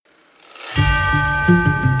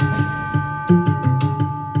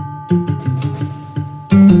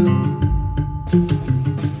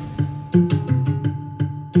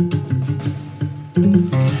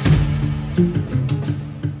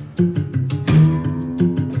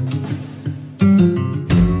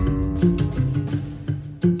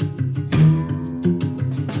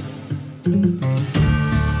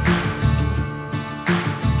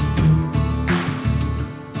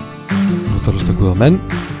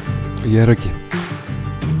Ég ekki.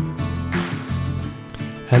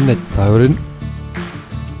 Enn einn dagurinn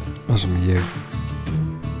þar sem ég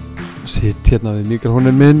sitt hérna við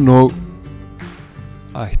mikrofóninn minn og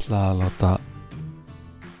ætla að láta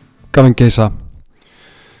gaman geisa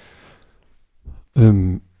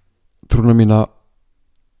trúna mína,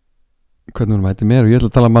 hvernig hún mæti mér, og ég ætla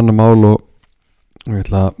að tala mannamál og ég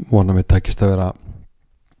ætla að vona mig takist að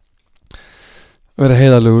vera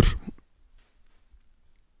heiðarlegur.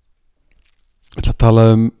 Ég ætla að tala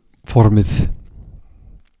formið,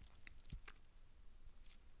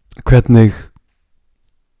 hvernig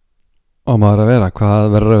á maður að vera,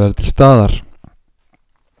 hvað verður að vera til staðar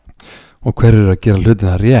og hver að gera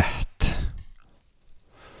hlutina rétt.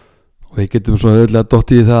 Og við getum svo auðvitað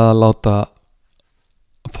dottið í það að láta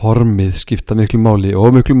formið skipta miklu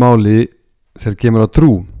máli þegar kemur að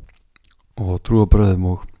trú og trúarbrögðum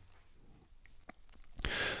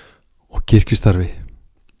og kirkjustarfi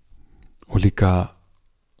og líka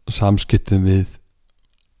samskiptum við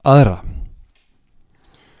aðra.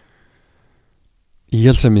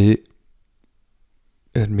 Íhaldssemi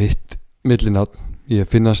mitt millinafn. Ég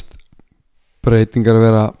finnast breytingar að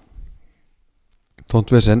vera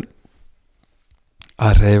tómt vesen,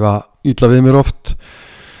 að hreyfa illa við mér oft,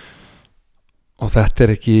 og þetta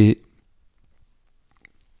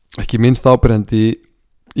ekki minnst áberandi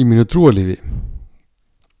í mínu trúarlífi.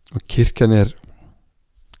 Og kirkjan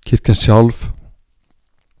sjálf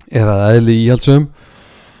að eðli íhaldssöm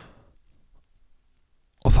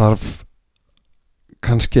og þarf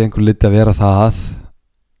kannski einhver liti að vera það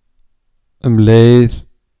leið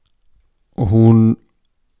og hún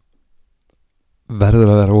verður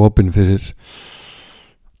að vera opin fyrir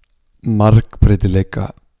margbreytileika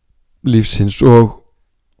lífsins og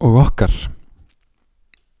okkar.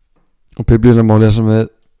 Og Biblíuna má lesa með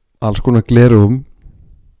alls konar gleraugum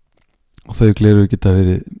og þau gleraugu geta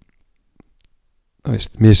verið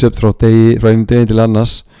misjöfn frá einum degi til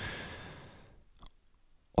annars,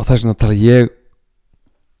 og þess vegna tala ég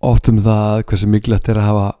oft það hversu mikilvægt að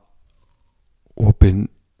hafa opinn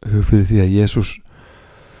hug fyrir því að Jesús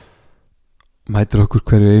mætir okkur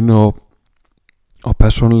hverju einu á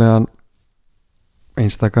persónlegan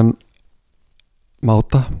einstakan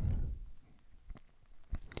máta.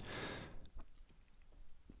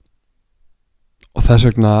 Og þess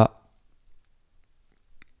vegna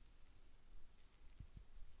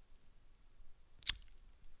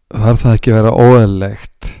þarf það ekki að vera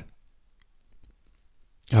óeðlilegt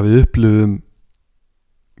að við upplifum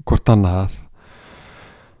hvort annað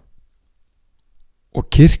og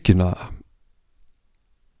kirkjuna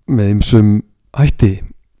með ýmsum hætti,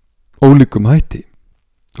 ólíkum hætti,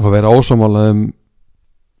 og vera ósammála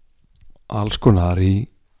alls konar í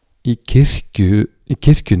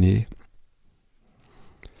kirkjunni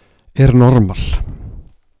er normal.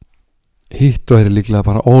 Hitt og líklega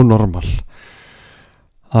bara ónormal.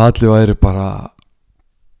 Það allir væri bara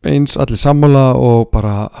eins, allir sammála og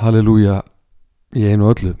bara halleluja í einu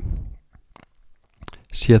og öllu.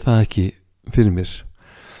 Sé það ekki fyrir mér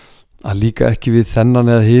að líka ekki við þennan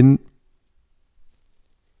eða hinn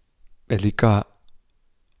er líka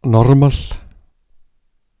normal.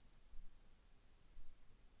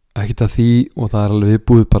 Ekkert að því, og það er alveg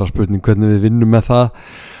viðbúið, bara spurning hvernig við vinnum með það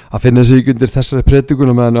að finna sig undir þessari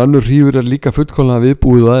predikuna, meðan önnur hrífur er líka fullkomlega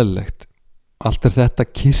viðbúið og eðlilegt. Allt er þetta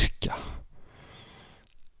kirkja.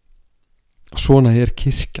 Svona er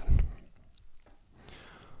kirkjan.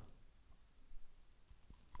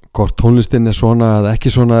 Hvort tónlistin er svona eða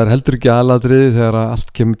ekki svona er heldur ekki aðalatriði þegar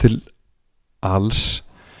allt kemur til alls.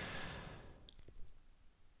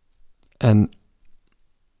 En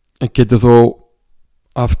getur þó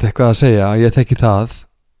haft eitthvað að segja. Ég þekki það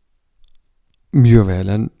mjög vel,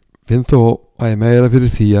 en finn þó að ég meira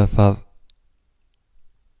fyrir því að það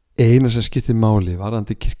eina sem skiptir máli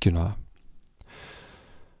varðandi kirkjuna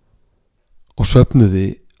og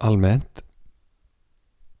söfnuði almennt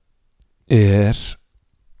er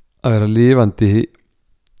að vera lifandi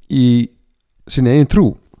í sinni eigin trú,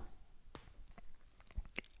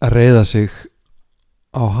 að reiða sig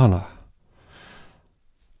á hana.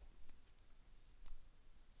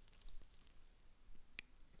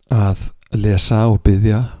 Að lesa og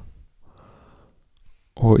biðja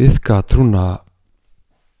og iðka trúna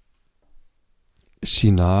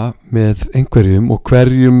sína með einhverjum og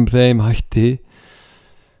hverjum þeim hætti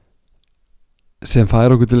sem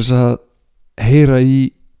fær okkur til þess að heyra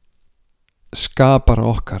í skapara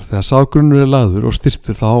okkar. Þegar sá grunnur er lagður og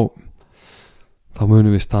styrktur, þá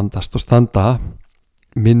munum við standast og standa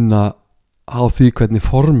minna á því hvernig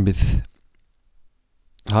formið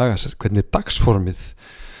haga sér, hvernig dagsformið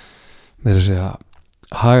með að segja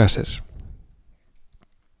haga sér.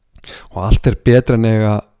 og allt betra en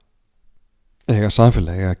eiga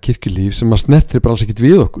samfélag, eiga kirkjulíf sem að snertir bara alls ekkert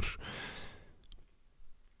við okkur.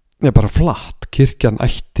 Bara flatt. Kirkjan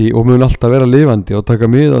ætti og mun alltaf vera lifandi og taka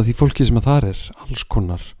mið af því fólki sem að þar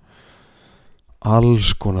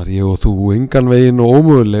alls konar, ég og þú, engan veginn og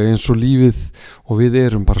ómögulega eins og lífið og við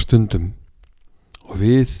erum bara stundum, og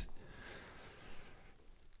við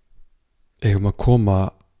eigum að koma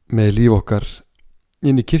með líf okkar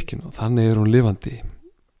inn í kirkjuna og þannig hún lifandi,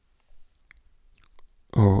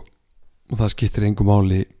 og það skiptir engu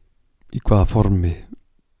máli í hvaða formi.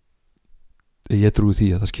 Ég trúi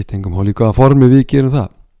því að það skiptir engu máli í hvaða formi við gerum það,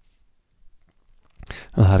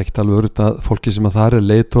 en það ekkert alveg örugt að fólki sem að það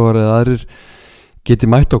leiðtogar eða aðrir geti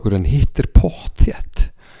mætt okkur, en hitt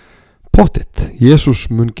pottitt.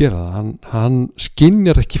 Jesús mun gera það. Hann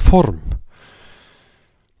skynjar ekki form,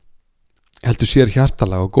 heldur sér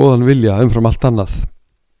hjartalega og góðan vilja umfram allt annað.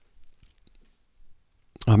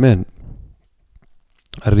 Amen.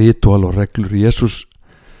 Ritúal og reglur. Jesús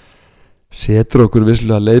setur okkur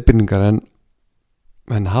vissulega leiðbeiningar,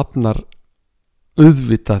 en hafnar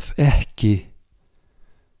auðvitað ekki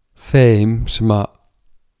þeim sem að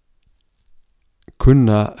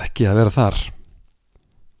kunna ekki að vera þar.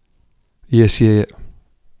 Ég sé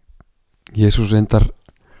Jesús reyndar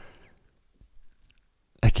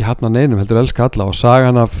ekki hafna neinum, heldur elska alla, og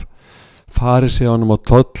sagan af fariseunum og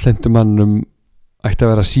tollhendumannum ætti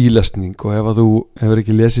að vera sílesning, og ef að þú hefur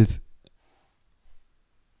ekki lesið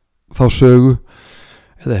þá sögu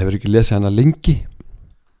eða hefur ekki lesið hana lengi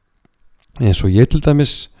eins og ég til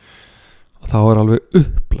dæmis, þá alveg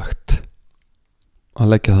upplagt að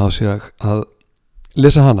leggja það á sig að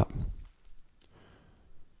lesa hana.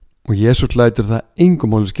 Og Jesús lætur það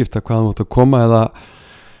engum máli skipta hvað þú átt að koma eða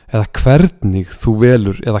hvernig þú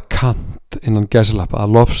velur eða kant innan gæsalappa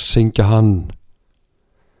að lofsyngja hann.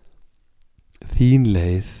 Þín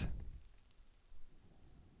leið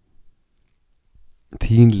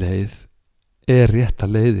rétta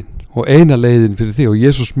leiðin og eina leiðin fyrir þig, og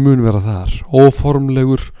Jesús mun vera þar,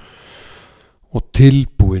 óformlegur og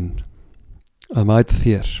tilbúinn að mæta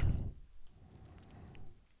þér.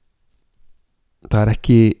 Það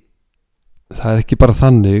er ekki bara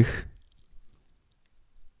þannig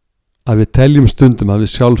að við teljum stundum að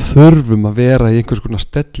við sjálf þurfum að vera í einhvers konar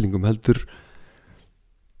stellingum, heldur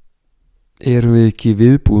erum við ekki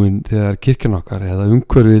viðbúin þegar kirkjan okkar eða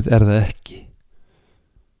umhverfið það ekki.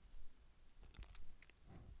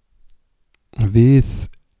 Við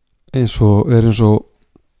eins og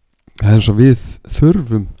við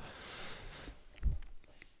þurfum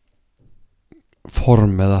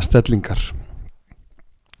form eða stellingar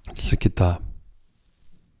til að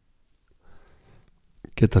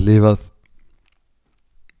geta lifandi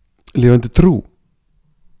trú,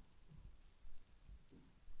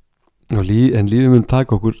 en lífið mun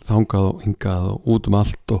taka okkur þangað og hingað og út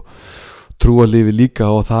allt, og trúarlífi líka,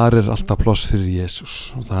 og þar alltaf pláss fyrir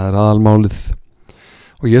Jesús, og það aðalmálið,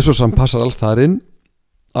 og Jesús hann passar alls þar inn,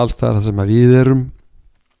 alls þar sem að við erum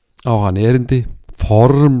á hann erindi,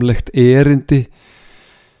 formlegt erindi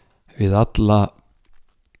við alla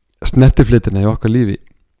snertiflitina í okkar lífi.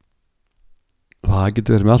 Það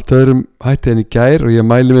getur verið með allt öðrum hætti en í gær, og ég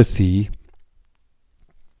mæli með því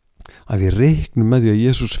að við reiknum með því að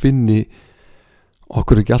Jesús finni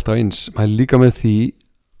okkur ekki alltaf eins. Mæli líka með því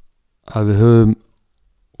að við höfum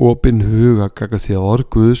opinn huga gagnvart því að orð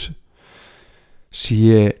Guðs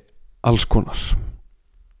sé alls konar,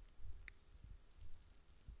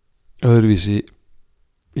 öðruvísi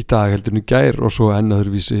í dag heldur en í gær, og svo enn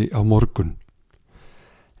öðruvísi á morgun.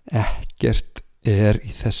 Ekkert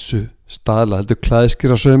í þessu staðla heldur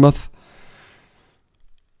klæðskera saumað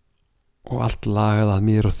og allt lagað að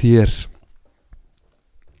mér og þér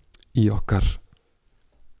í okkar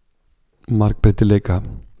margbreytileika.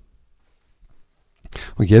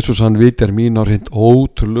 Og Jesús hann vitar mín á hreint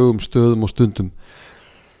ótrúlegum stöðum og stundum.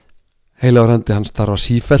 Heilagur andi hann starfa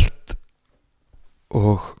sífellt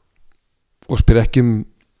og spyr ekki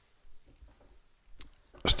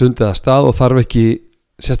stund eða stað, og þarf ekki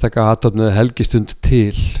sérstaka athöfn eða helgistund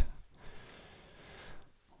til.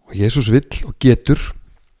 Og Jesús vill og getur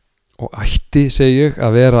og ætti, segi ég,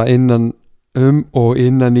 að vera innan og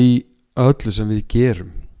innan í öllu sem við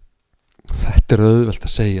gerum. Þetta auðvelt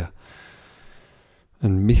að segja,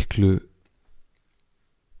 en miklu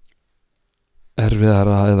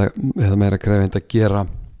erfiðara eða meira krefjandi að gera.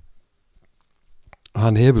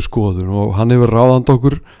 Hann hefur skoðun og hann hefur ráð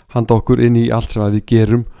handa okkur inn í allt sem við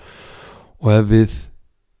gerum, og ef við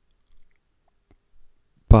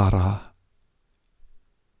bara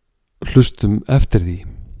hlustum eftir því,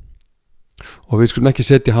 og við skulum ekki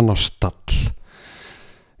setja hann á stall.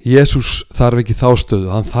 Jesús þarf ekki þá stöðu,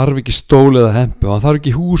 hann þarf ekki stól eða hempu, hann þarf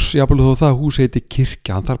ekki hús, jafnvel þó það hús heiti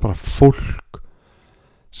kirkja, hann þarf bara fólk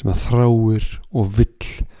sem að þráir og vill.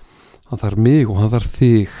 Hann þarf mig og hann þarf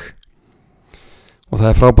þig. Og það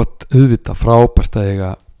er frábært að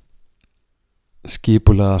eiga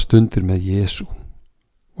skipulega stundir með Jesú.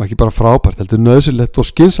 Og ekki bara frábært, heldur nauðsynlegt og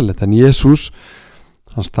skynsamlegt, en Jesús,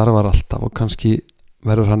 hann starfar alltaf og kannski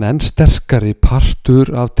verður hann enn sterkari partur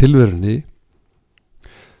af tilverunni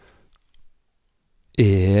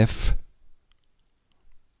ef,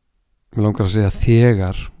 mér langar að segja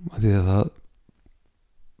þegar, að því að það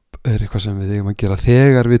er eitthvað sem við eigum að gera,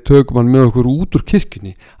 þegar við tökum hann með okkur út úr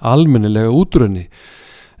kirkjunni, almennilega út úr henni,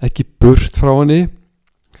 ekki burt frá henni,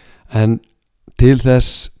 en til þess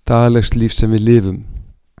daglegs líf sem við lifum.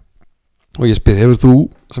 Og ég spyr, hefur þú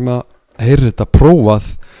sem að heyrir þetta prófað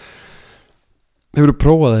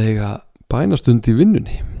að eiga bænastund í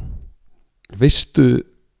vinnunni? Veistu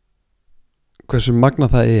hversu magna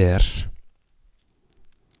það er,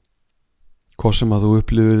 hvað sem að þú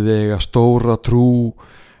upplifir þig eiga stóra trú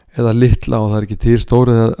eða litla, og það er ekki til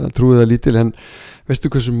stóra trú eða lítil, en veistu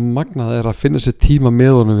hversu magna það er að finna sér tíma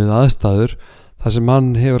með honum við aðstæður þar sem hann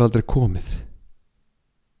hefur aldrei komið,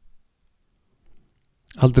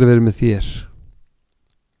 aldrei verið með þér,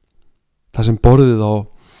 þar sem borðið á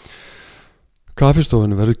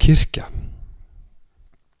kaffistofunni verður kirkja,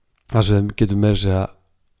 þar sem getur meira segja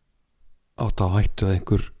átt á hættu að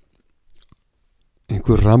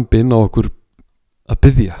einhver rambinn á okkur að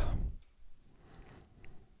biðja.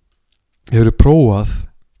 Hefur prófað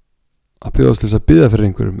að bjóðast til að biðja fyrir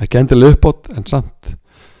einhverjum, ekki endilega uppátt en samt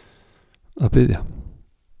að biðja.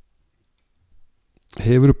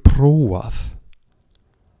 Hefur prófað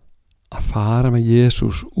að fara með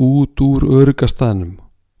Jesús út úr öruggastaðnum,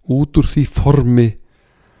 út úr því formi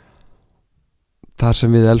þar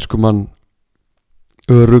sem við elskum hann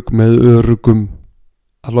örugg með öruggum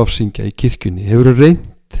að lofsyngja í kirkjunni? Hefur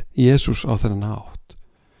reynt Jesús á þennan hátt?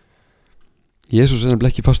 Jesús er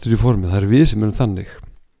nefnilega ekki fastur í formi, það er við sem erum þannig.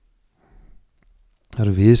 Það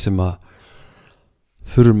er við sem að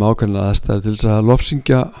þurfum ákveðna aðstæður til þess að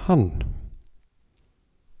lofsyngja hann.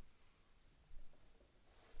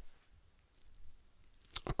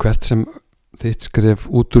 Hvert sem þitt skref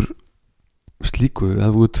út úr slíku,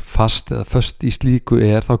 eða út fast eða föst í slíku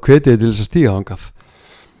er, þá hvetið til þess að stíga þangað.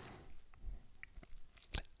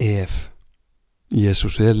 Ef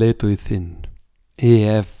Jesús er leiðtogi þinn,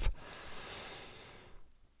 ef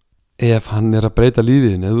hann er að breyta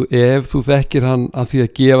lífiðin, ef þú þekkir hann að því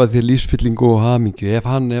að gefa þér lífsfyllingu og hamingju, ef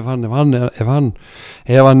hann er það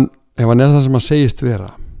sem hann segist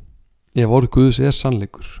vera, ef orð Guðs er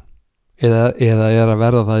sannleikur, eða er að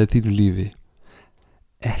verða það í þínu lífi,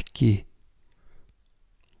 ekki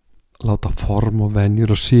láta form og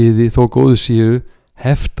venjur og siði þó góðu séu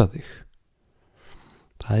hefta þig.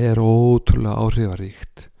 Það er ótrúlega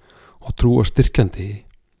áhrifaríkt og trúarstyrkjandi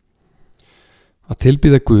að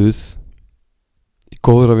tilbýða Guð í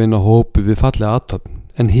góðra vinna hópu við fallega athöfn,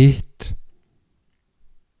 en hitt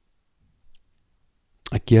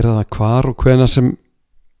að gera það hvar og hvenær sem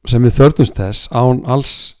við þörfnumst þess, án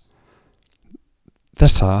alls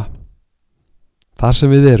þessa, þar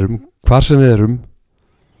sem við erum, hvar sem við erum,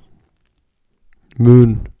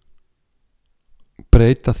 mun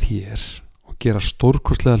breyta þér gera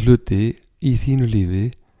stórkostlega hluti í þínu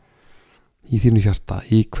lífi, í þínu hjarta,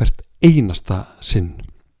 í hvert einasta sinn.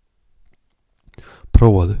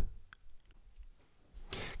 Prófaðu.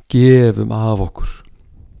 Gefum af okkur.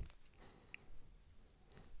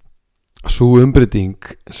 Sú umbreyting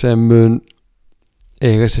sem mun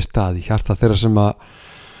eiga sér stað í hjarta þeirra sem að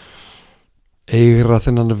eigra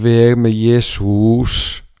þennan veg með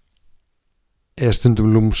Jesús er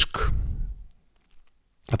stundum lúmsk.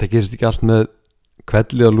 Þetta gerist ekki allt með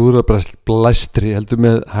kvelli og lúðrablæstri, heldur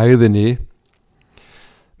með hægðinni,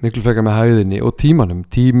 miklu frekar með hægðinni og tímanum.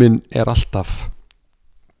 Tíminn er alltaf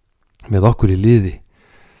með okkur í liði.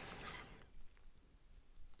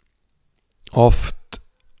 Oft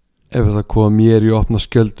ef það kom mér í opna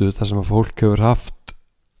skjöldu þar sem að fólk hefur haft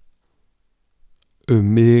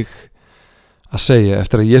mig að segja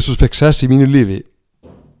eftir að Jesús fekk sess í mínu lífi,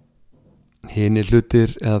 hinir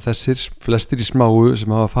hlutir eða þessir flestir í smáu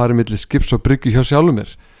sem hafa farið milli skips og bryggju hjá sjálfum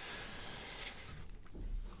mér,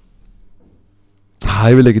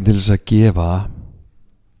 hæfileikin til þess að gefa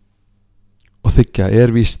og þiggja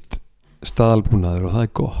er víst staðalbúnaður og það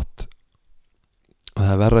er gott, og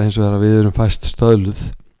það er verra eins og það er að við erum fæst stöðluð,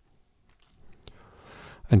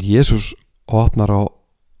 en Jesús opnar á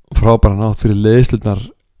frábæran átt fyrir leiðslurnar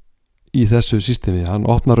í þessu systemi. Hann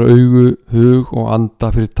opnar augu, hug og anda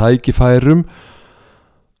fyrir tækifærum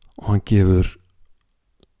og hann gefur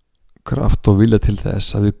kraft og vilja til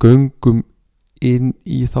þess að við göngum inn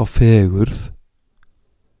í þá fegurð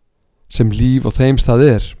sem líf á þeim stað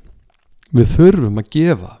er. Við þurfum að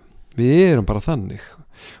gefa, við erum bara þannig,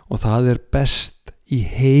 og það er best í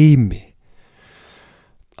heimi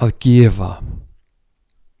að gefa,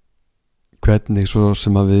 hvernig svo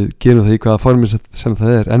sem að við gerum það í hvaða formi sem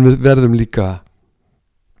það er, en við verðum líka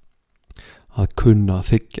að kunna að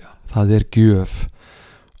þiggja. Það er gjöf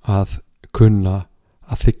að kunna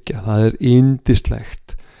að þiggja. Það er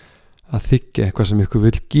yndislegt að þiggja eitthvað sem ykkur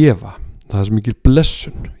vill gefa. Það er svo mikil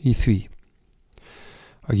blessun í því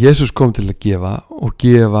að Jesús kom til að gefa, og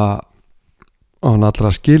gefa og hann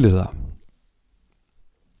allra skilir það.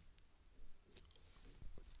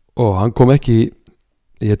 Og hann kom ekki,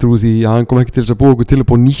 ég trúi því að hann kom ekki til þess að búa okkur til að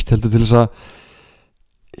búa nýtt, heldur til þess að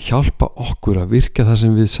hjálpa okkur að virka það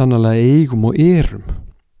sem við sannarlega eigum og erum,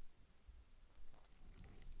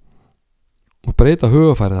 og breyta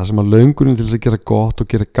hugafæri, það sem að löngunin til þess að gera gott og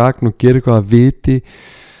gera gagn og gera eitthvað að viti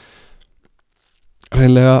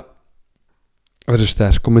reynlega verður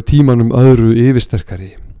sterk, og með tímanum öðru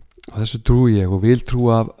yfirsterkari. Og þessu trúi ég og vil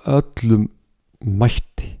trúa af öllum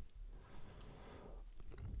mætti.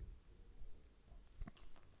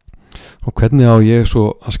 Og hvernig á ég svo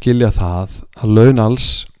að skilja það að laun alls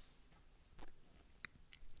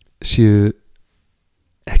séu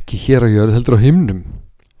ekki hér á jörð, heldur á himnum?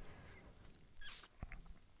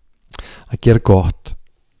 Að gera gott,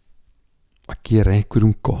 að gera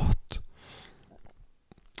einhverjum gott,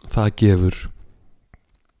 það gefur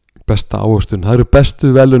besta ávöxtun. Það eru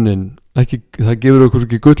bestu velunin, það gefur okkur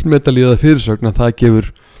ekki gullmedalí eða fyrirsögn, en það gefur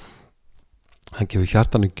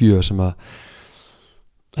hjartanu gjöf sem að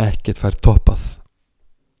ekkert fær toppað.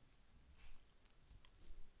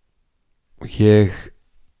 Og ég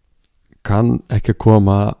kann ekki að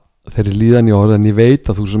koma þeirri líðan í orð, en ég veit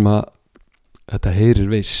að þú sem að þetta heyrir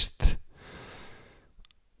veist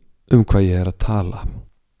hvað ég er að tala.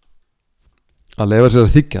 Að leyfa sér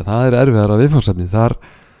að þiggja, það er erfiðara viðfangsefni. Þar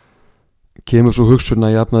kemur svo hugsun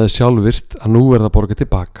að jafna þið sjálfvirt að nú er það borga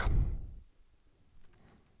tilbaka.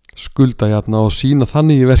 Skulda jafna og sína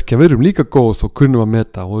þannig í verki að við erum líka góð og kunnum að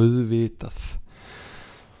meta, og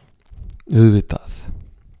auðvitað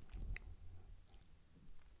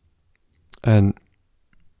en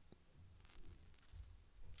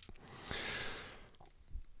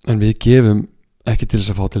við gefum ekki til þess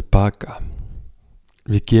að fá tilbaka.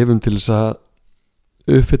 Við gefum til þess að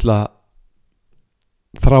uppfylla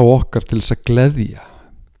þrá okkar til þess að gleðja,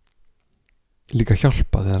 líka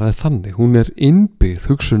hjálpa þegar það er þannig. Hún er innbyggð,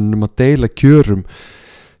 hugsunin um að deila kjörum,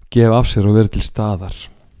 gefa af sér og vera til staðar.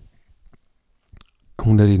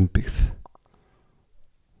 Hún er innbyggð.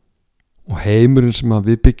 Og heimurinn sem að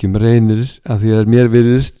við byggjum reynir, að því að mér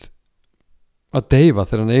virðist að deyfa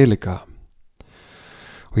þegar hann eiginleika.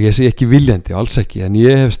 Og ég sé ekki viljandi, alls ekki, en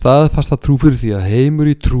ég hef staðfasta trú fyrir því að heimur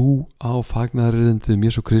í trú á fagnaðarerindum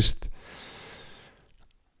Jesú Krist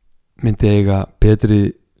myndi eiga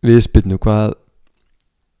betri viðspyrnu hvað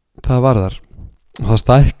það varðar. Og það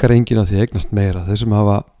stækkar enginn á því að eignast meira. Þeir sem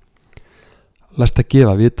hafa lært að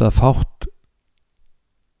gefa vita að fátt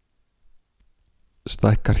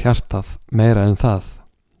stækkar hjartað meira en það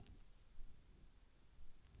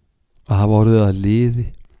að hafa orðið að liði,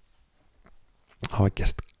 hafa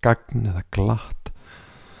gert gagn eða glatt.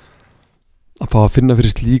 Að fá að finna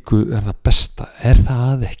fyrir slíku er það besta, er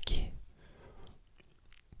það ekki?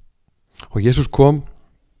 Og Jesús kom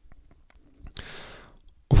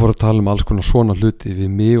og fór að tala um alls konar svona hluti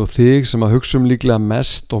við mig og þig sem að hugsa líklega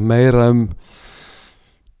mest og meira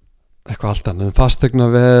eitthvað allt annað,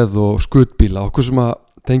 fasteignaveð og skutbíla, okkur sem að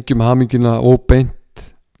tengjum haminguna óbeint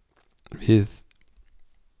við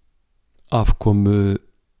afkomu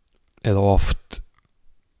eða oft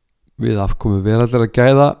við afkomu veraldlega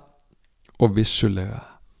gæða, og vissulega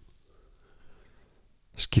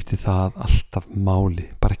skipti það alltaf máli,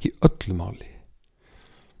 bara ekki öllu máli.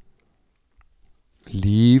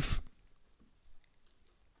 Líf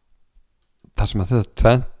þar sem að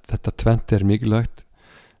þetta tvennt er mikilvægt,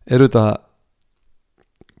 er þetta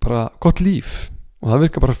bara gott líf og það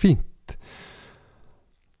virkar bara fínt.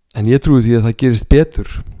 En ég trúi því að það gerist betur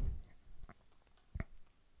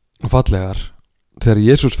og fallegar þegar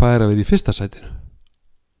Jesús fær að vera í fyrsta sætinu.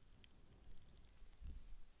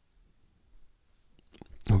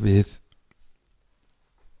 Og við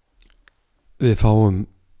fáum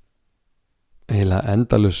eiginlega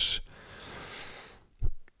endalaus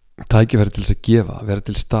tækifæri til þess að gefa, vera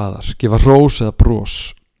til staðar, gefa hrós eða bros,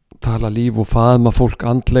 tala líf og faðma fólk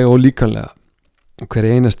andlega og líkanlega. Og hver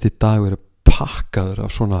einasti dagur er pakkaður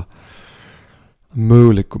af svona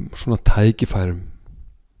möguleikum, svona tækifærum.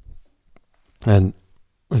 En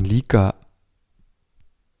en líka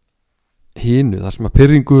hinu, þar sem að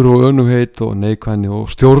pirringur og önuheit og neikvæðni og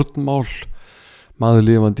stjórnmál, maður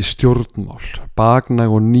lifandi stjórnmál, baknæg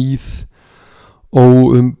og nýð,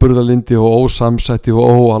 óumburðalindi og ósamsætti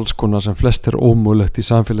og alls konar sem flest er ómögulegt í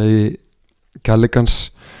samfélagi kærleikans,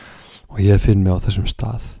 og ég finn mig á þessum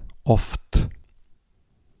stað oft,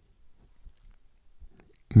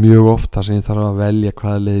 mjög oft, þar sem ég þarf að velja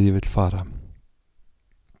hvaða leið ég vil fara.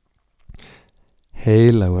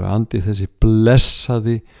 Heilagur andi, þessi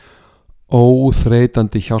blessaði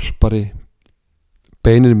óþreytandi hjálpari,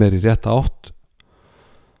 beinir mér í rétta átt,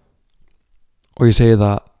 og ég segi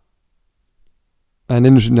það en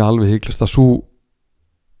einu sinni alveg hygglust, að sú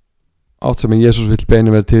átt sem Jesus vill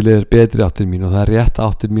beina mér til er betri áttin mín, og það er rétta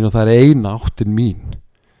áttin mín, og það er eina áttin mín.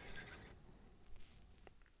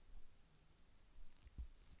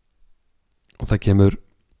 Og það kemur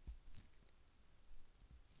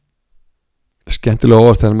skemmtilega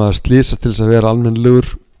óvart þegar maður slísast til þess að vera almennlegur,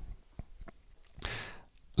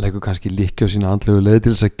 leggur kannski líkja á sína andlegu leið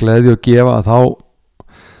til þess að gleðja og gefa,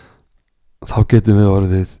 þá getum við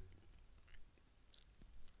orðið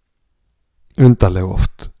undarlega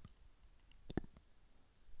oft,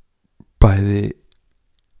 bæði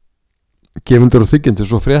gefundur og þiggjendur,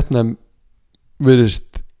 svo fréttnæm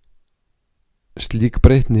virðist slík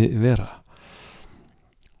breytni vera.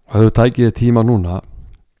 Og hefur tækið þér tíma núna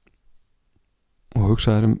og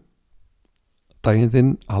hugsaður daginn þinn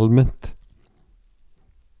almennt,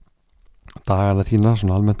 dagana þína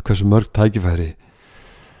svona almennt, hversu mörg tækifæri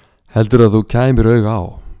heldur að þú kæmir auga á,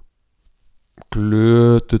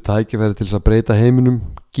 glötu tækifæri til þess að breyta heiminum,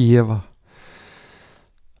 gefa,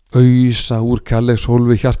 ausa úr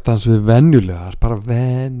kærleikshólfi hjartans við bara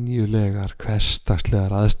venjulegar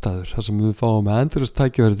hversdagslegar aðstæður, þar sem við fáum endurist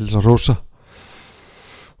tækifæri til þess að rósa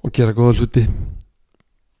og gera góða hluti,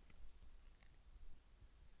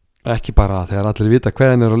 ekki bara þegar allir vita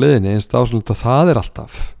hvernig er á leiðinni, einst áslund, og það er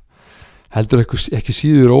alltaf, heldur ekki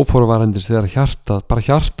síður óforvarendis þegar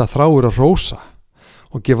hjarta þráir að rósa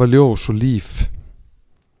og gefa ljós og líf.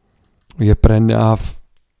 Og ég brenni af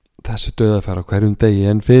þessu dauðafæri á hverjum degi,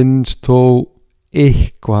 en finnst þó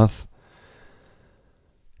eitthvað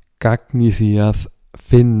gagn í því að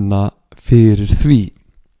finna fyrir því.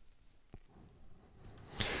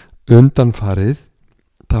 Undanfarið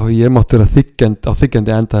þá hef ég mátt vera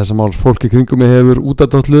þiggjandi enda þessa máls. Fólk í kringum mig hefur út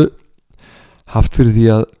af dollu haft fyrir því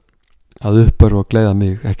að uppörfa og gleiða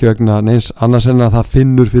mig, ekki vegna neins annars en að það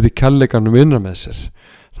finnur fyrir kærleikanum innra með sér.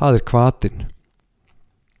 Það er hvatinn,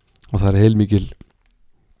 og það er heilmikil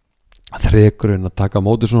þrekurinn að taka á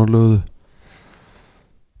móti svona löðu.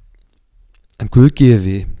 En Guð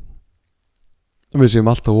gefi, við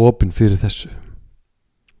séum alltaf opin fyrir þessu,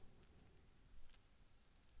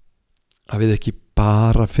 að við ekki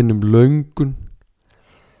bara finnum löngun,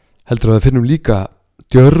 heldur að við finnum líka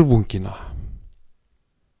djörfungina,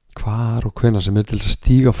 hvar og hvenær sem er til að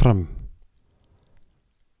stíga fram.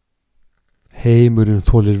 Heimurinn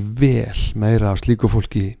þolir vel meira af slíku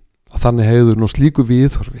fólki, að þannig hegðun og slíku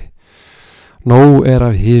viðhorfi. Nóg er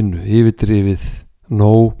af hinu, yfirdrifið,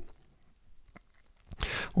 nóg,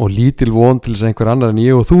 og lítil von til þess að einhver annar en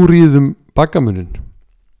ég og þú ríðum baggamuninn.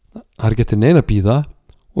 Það er ekki eftir neina að bíða,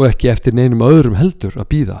 og ekki eftir neinum öðrum heldur að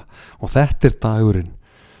bíða, og þetta er dagurinn,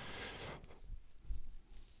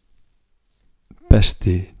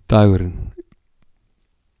 besti dagurinn.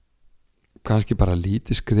 Kannski bara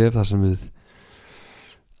lítið skref þar sem við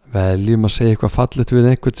veljum að segja eitthvað fallegt við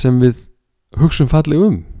einhvern sem við hugsum falleg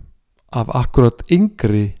af akkurat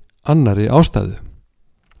yngri annari ástæðu.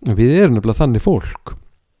 Við erum nefnilega þannig fólk,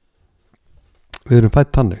 við erum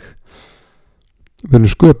fædd þannig, við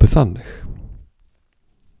erum sköpuð þannig,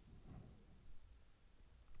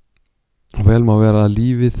 og vel má vera að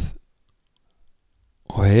lífið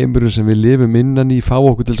og heimurinn sem við lifum innan í fá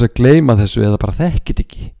okkur til þess að gleyma þessu eða bara þekkit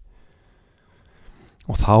ekki,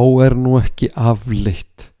 og þá er nú ekki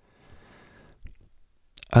afleitt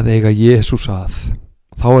að eiga Jesús að,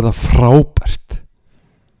 þá er það frábært,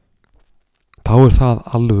 þá er það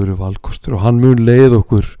alvöru valkostur, og hann mun leiða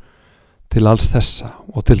okkur til alls þessa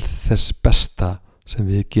og til þess besta sem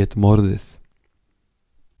við getum orðið.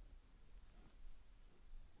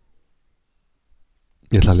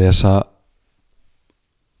 Ég ætla að lesa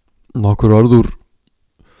nokkur orð úr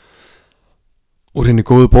henni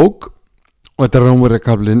góðu bók, og þetta er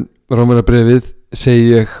Rómverjabréfið,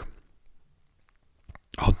 segi ég,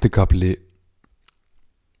 8. kafli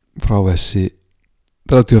frá versi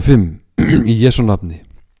 35 í Jesú nafni.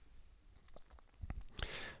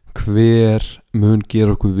 Hver mun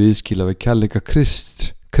gera okkur viðskila við kærleika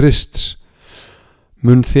Krists?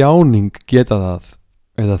 Mun þjáning geta það,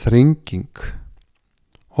 eða þrenging,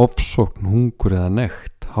 ofsókn, hungur eða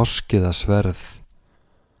nekt, háski eða sverð.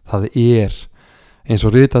 Það er, eins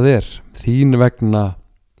og ritað er, þín vegna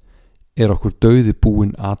er okkur dauði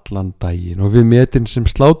búin allan daginn og við metin sem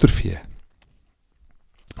sláturfé.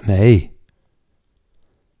 Nei,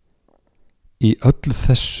 í öllu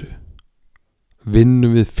þessu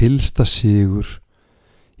vinnum við fyllsta sigur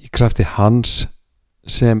í krafti hans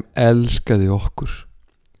sem elskaði okkur,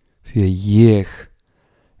 því að ég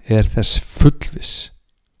er þess fullviss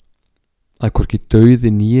að hvorki dauði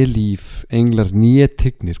né líf, englar né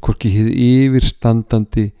tignir, hvorki hið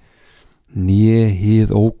yfirstandandi né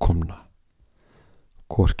hið ókomna,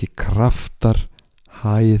 hvorki kraftar,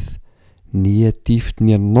 hæð né dýpt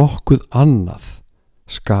né nokkuð annað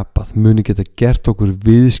skapað muni geta gert okkur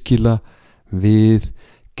viðskila við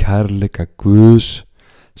kærleika Guðs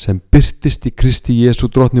sem birtist í Kristi Jesú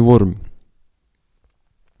drottni vorum.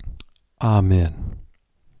 Amen.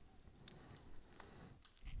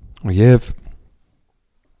 Og ég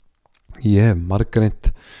hef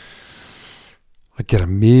margreint að gera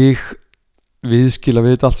mig viðskila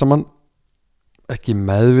við þetta allt saman, ekki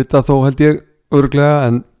meðvitað þó held ég örugglega,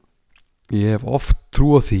 en ég hef oft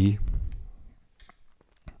trú á því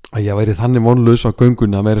að ég væri þannig vonlaus á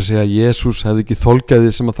göngunni að meira segja að Jesús hefði ekki þolgæði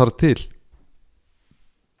sem að þarf til.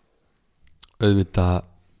 Auðvitað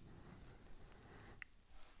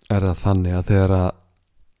er það þannig að þegar að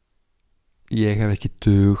ég hef ekki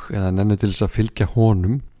dug eða nennu til þess að fylgja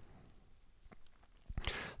honum,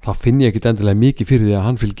 þá finn ég ekki endilega mikið fyrir því að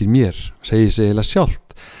hann fylgir mér, segir sig eiginlega sjálft,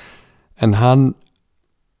 en hann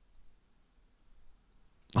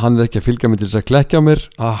er ekki að fylgja mig til þess að klekja á mér.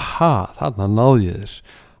 Aha, þarna náði ég þér.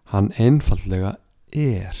 Hann einfaldlega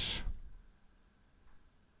er.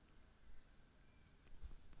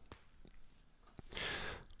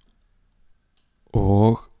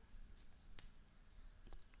 Og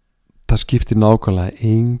það skiptir nákvæmlega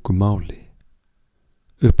engu máli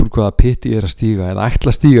upp úr hvaða pytti ég er að stíga eða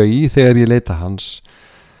ætla að stíga í þegar ég leita hans.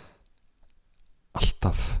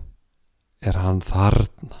 Alltaf er hann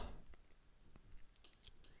þarna,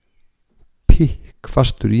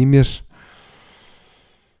 pikkfastur í mér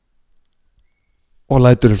og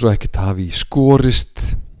lætur eins og ekkert hafi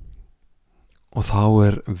skorist, og þá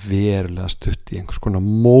er verulega stutt í einhvers konar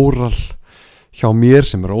móral hjá mér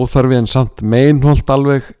sem er óþarfi en samt meinholt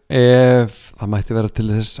alveg, ef það mætti vera til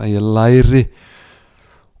þess að ég læri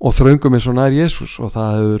og þröngum eins og nær Jesús, og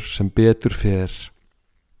það hefur sem betur fer,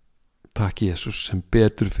 takk Jesús, sem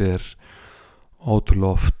betur fer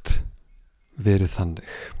ótrúlega oft verið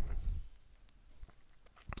þannig.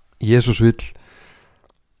 Jesús vill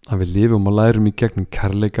að við lifum og lærum í gegnum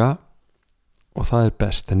kærleika, og það er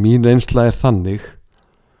best, en mín reynsla er þannig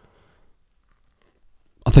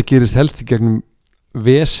að það gerist helst í gegnum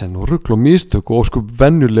vesen og rugl og mistök og óskup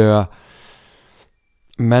venjulega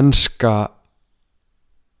mennska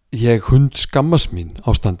ég hund skammast mín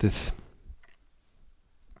ástandið.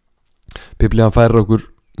 Biblían færir okkur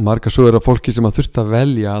margar sögur af fólki sem að þurfti að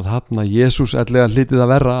velja að hafna Jesús ellega hlítið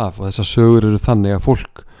að verra af, og þessar sögur eru þannig að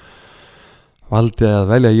fólk valdi að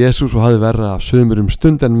velja Jesús og hafði verra af sumur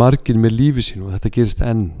stund en margir með lífi sín, og þetta gerist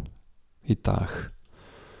enn í dag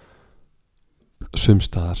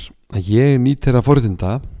sumstaðar. Að ég nýt þeirra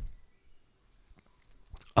forréttinda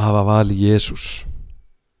að hafa valið Jesús,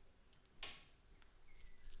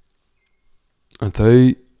 en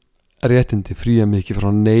þau réttindi fría mig ekki frá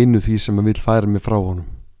neinu því sem að vil færa mig frá honum,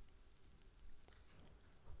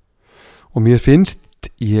 og mér finnst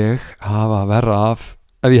ég hafa verra af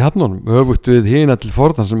ef ég hafna honum, öfugt við hina til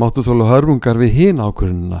forðan sem áttu þóla hörmungar við hina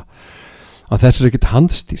ákvörðunina, að þessu er ekkert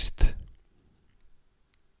handstýrt.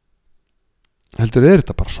 Heldur er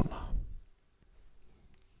þetta bara svona.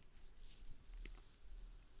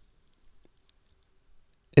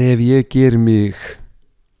 Ef ég ger mig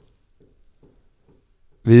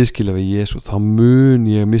viðskila við Jesú, þá mun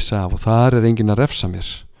ég missa af, og þar er enginn að refsa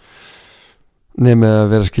mér nema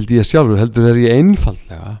að vera skild í að sjálfur. Heldur er ég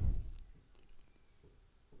einfaldlega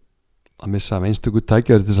að missa af einstöku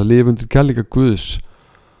tækifæri til þess að lifa undir kærleika Guðs,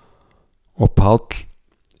 og Páll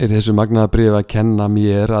er í þessu magnaða bréfi að kenna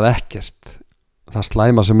mér að ekkert það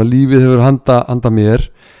slæma sem að lífið hefur handa mér,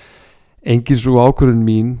 engin svo ákvörðun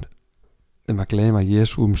mín að gleyma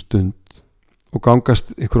Jesú stund og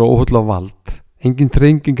gangast ykkur óhólla vald, engin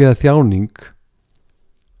þrenging eða þjáning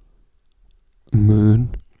mun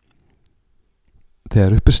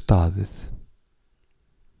þegar upp er staðið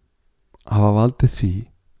hafa valdið því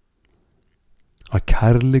að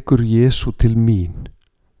kærleikur Jesú til mín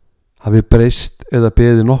hafi breyst eða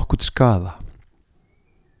beðið nokkurt skaða.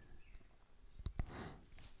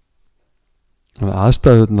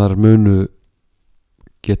 Aðstæðurnar munu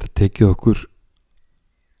geta tekið okkur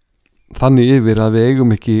þannig yfir að við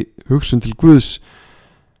eigum ekki hugsun til Guðs.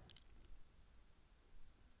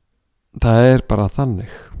 Það er bara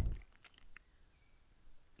þannig.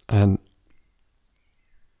 En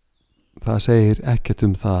það segir ekkert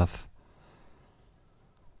um það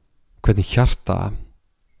hvernig hjarta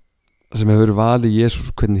sem hefur valið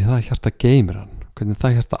Jesús, hvernig það hjarta geymir hann, hvernig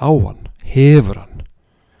það hjarta á hann, hefur hann.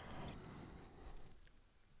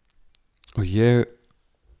 Og ég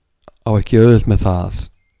á ekki auðvelt með það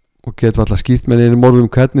og get alltaf skýrt með einum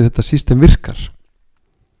orðum hvernig þetta system virkar.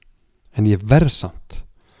 En ég verð samt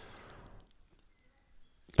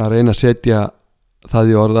að reyna að setja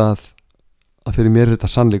það í orða að fyrir mér er þetta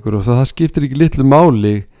sannleikur, og það skiptir ekki litlu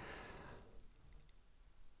máli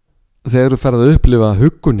þegar þú ferð að upplifa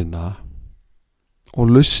huggunina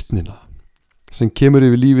og lausnina sem kemur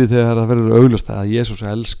yfir lífið þegar það verður augljóst að Jesús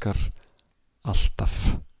elskar alltaf,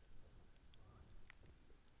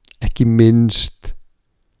 ekki minnst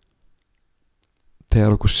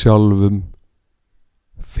þegar okkur sjálfum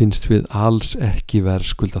finnst við alls ekki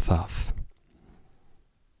verðskulda það.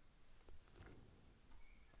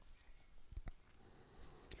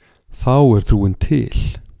 Þá er trúin til,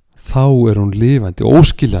 þá er hún lifandi,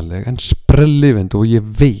 óskiljanleg en sprelllifandi, og ég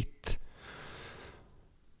veit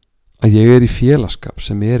að ég er í félagsskap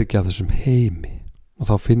sem er ekki af þessum heimi, og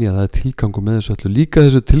þá finn ég að það er tilgangur með þessu öllu, líka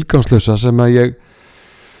þessu tilgangslösa sem að ég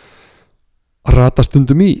rata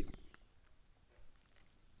stundum í.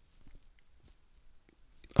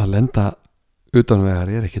 Að lenda utanvegar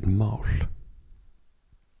er ekkert mál,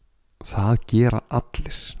 það gera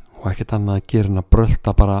allir, og ekkert annað að gera en að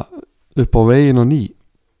brölta bara upp á veginn og ný.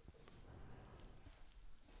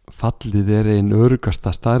 Fallið er ein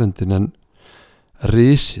öruggasta staðreyndin, en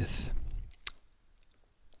risið,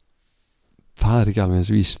 það er ekki alveg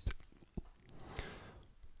eins víst.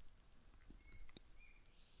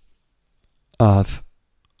 Að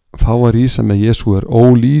fá að rísa með Jesú er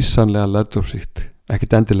ólýsanlega lærdómsríkt,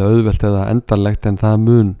 ekkert endilega auðvelt eða endanlegt, en það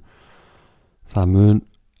mun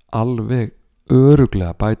alveg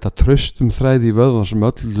örugglega bæta traustum þræði í vöðvan sem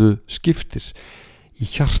öllu skiptir í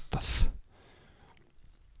hjartað.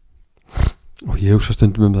 Og ég hugsa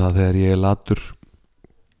stundum um það þegar ég er latur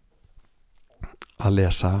að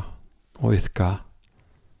lesa og iðka,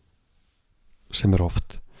 sem er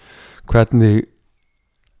oft, hvernig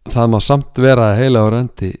það má samt vera að heila á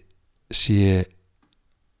rendi sé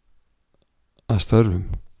að störfum.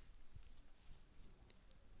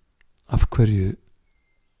 Af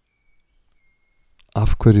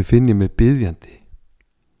hverju finn ég mig biðjandi?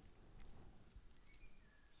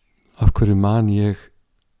 Af hverju man ég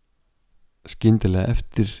skyndilega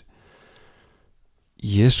eftir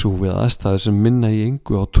Jesú við aðstæður sem minna í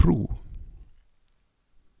engu á trú?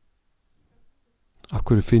 Af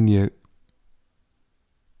hverju finn ég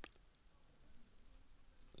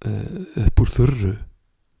upp úr þurru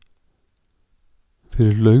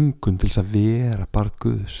fyrir löngun til þess að vera barn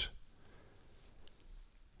Guðs,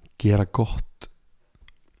 gera gott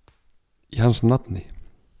í hans nafni?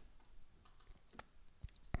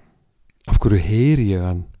 Af hverju heyri ég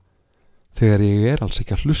hann þegar ég er alls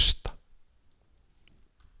ekki að hlusta?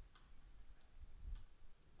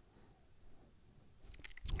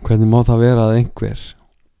 Hvernig má það vera að einhver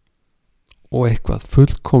og eitthvað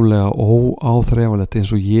fullkomlega óáþreifanlegt eins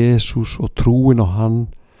og Jesús og trúin á hann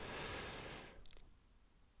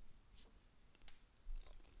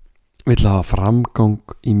vill hafa framgang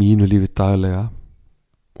í mínu lífi daglega,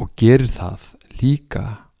 og gerir það líka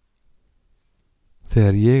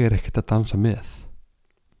þegar ég er ekkert að dansa með,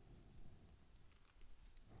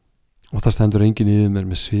 og það stendur enginn yfir mér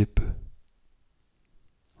með svipu,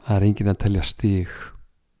 það er enginn að telja stig,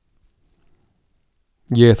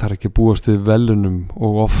 ég þarf ekki að búast við velunum,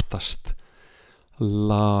 og oftast,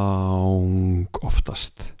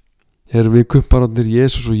 oftast erum við kumpararnir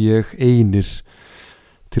Jesús og ég einir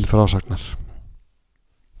til frásagnar.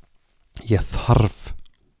 Ég þarf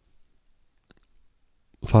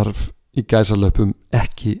í gæsalöpum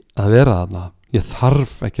ekki að vera þarna, ég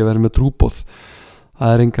þarf ekki að vera með trúboð,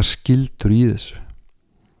 það er engar skyldur í þessu,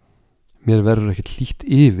 mér verður ekkert hlýtt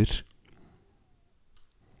yfir.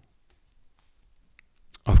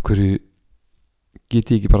 Af hverju get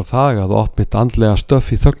ég ekki bara þagað og átt mitt andlega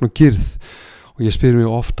stöff í þögn og kyrrð? Og ég spyr mig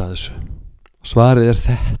ofta að þessu. Svarið er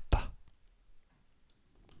þetta: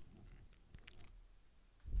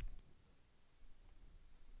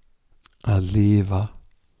 að lifa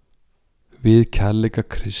við kærleika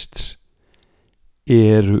Krists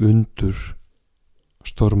eru undur,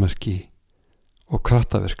 stórmerki og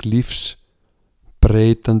kraftaverk lífs,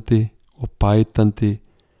 breytandi og bætandi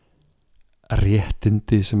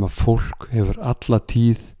réttindi sem að fólk hefur alla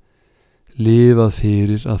tíð lifað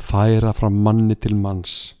fyrir að færa frá manni til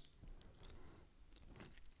manns,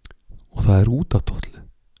 og það er út af tollu.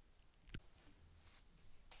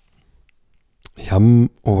 Jam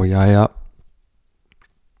og jæja,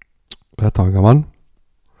 þetta var gaman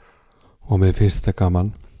og mér finnst þetta gaman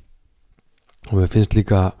og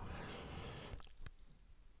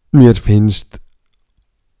mér finnst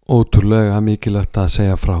ótrúlega mikilvægt að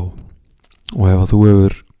segja frá, og ef að þú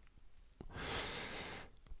hefur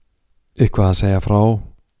eitthvað að segja frá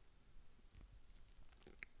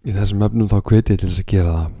í þessum efnum, þá hvet ég til þess að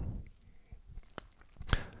gera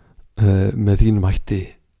það með þínum hætti,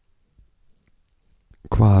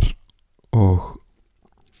 hvar og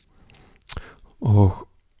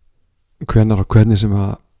hvenær og hvernig sem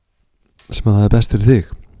að það er best fyrir þig.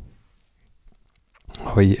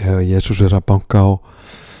 Ef Jesús er að banka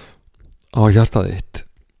á hjartað þitt,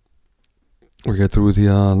 og ég trúi því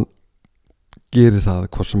að hann gerir það,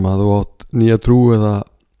 hvort sem að þú átt nýja trú eða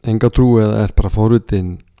enga trú eða ert bara forvitin,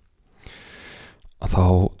 að þá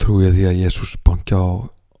trúi ég því að Jesús banki á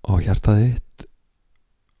hjartað þitt,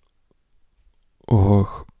 og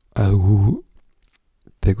ef þú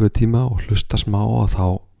tekur tíma og hlusta smá, og þá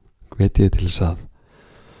veit ég til þess að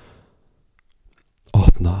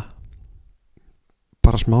opna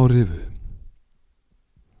bara smá rifu,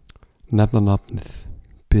 nefna nafnið,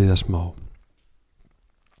 biðja smá,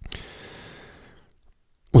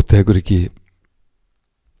 og tekur ekki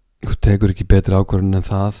betri ákvörðun en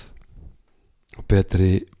það, og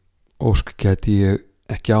betri ósk gæti ég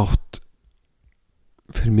ekki átt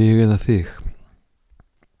fyrir mig eða þig.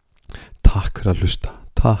 Takk fyrir að hlusta,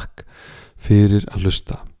 takk fyrir að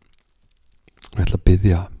hlusta. Ég ætla að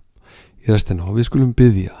biðja í restina, og við skulum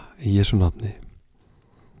biðja í Jesú nafni.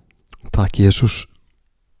 Takk Jesús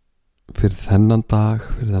fyrir þennan dag,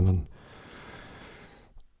 fyrir þennan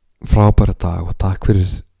frábæra dag, og takk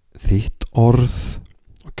fyrir þitt orð,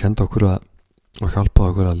 og kenda okkur og hjálpa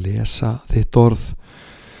okkur að lesa þitt orð,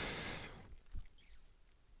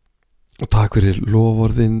 og takk fyrir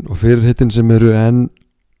loforðin og fyrirheitin sem eru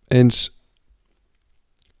eins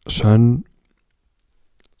sönn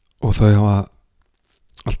og þau hafa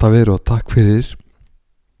alltaf verið, og takk fyrir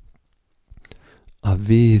að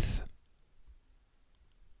við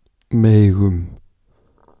megum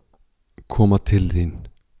koma til þín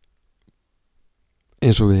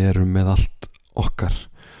eins og við erum með allt okkar.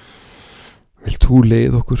 Vilt þú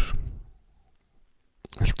leið okkur?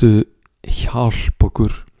 Viltu hjálpa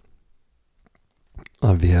okkur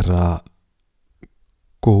að vera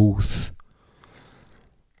góð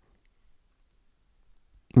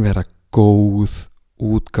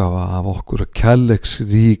útgáfa af okkur, og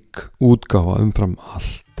kærleiksrík útgáfa umfram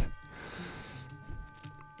allt.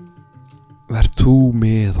 Verð þú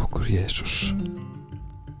með okkur, Jesús.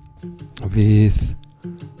 Við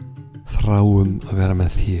þráum að vera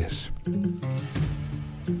með þér.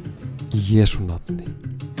 Í Jesú nafni.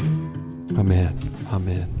 Amen,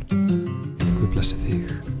 amen. Guð blessi þig.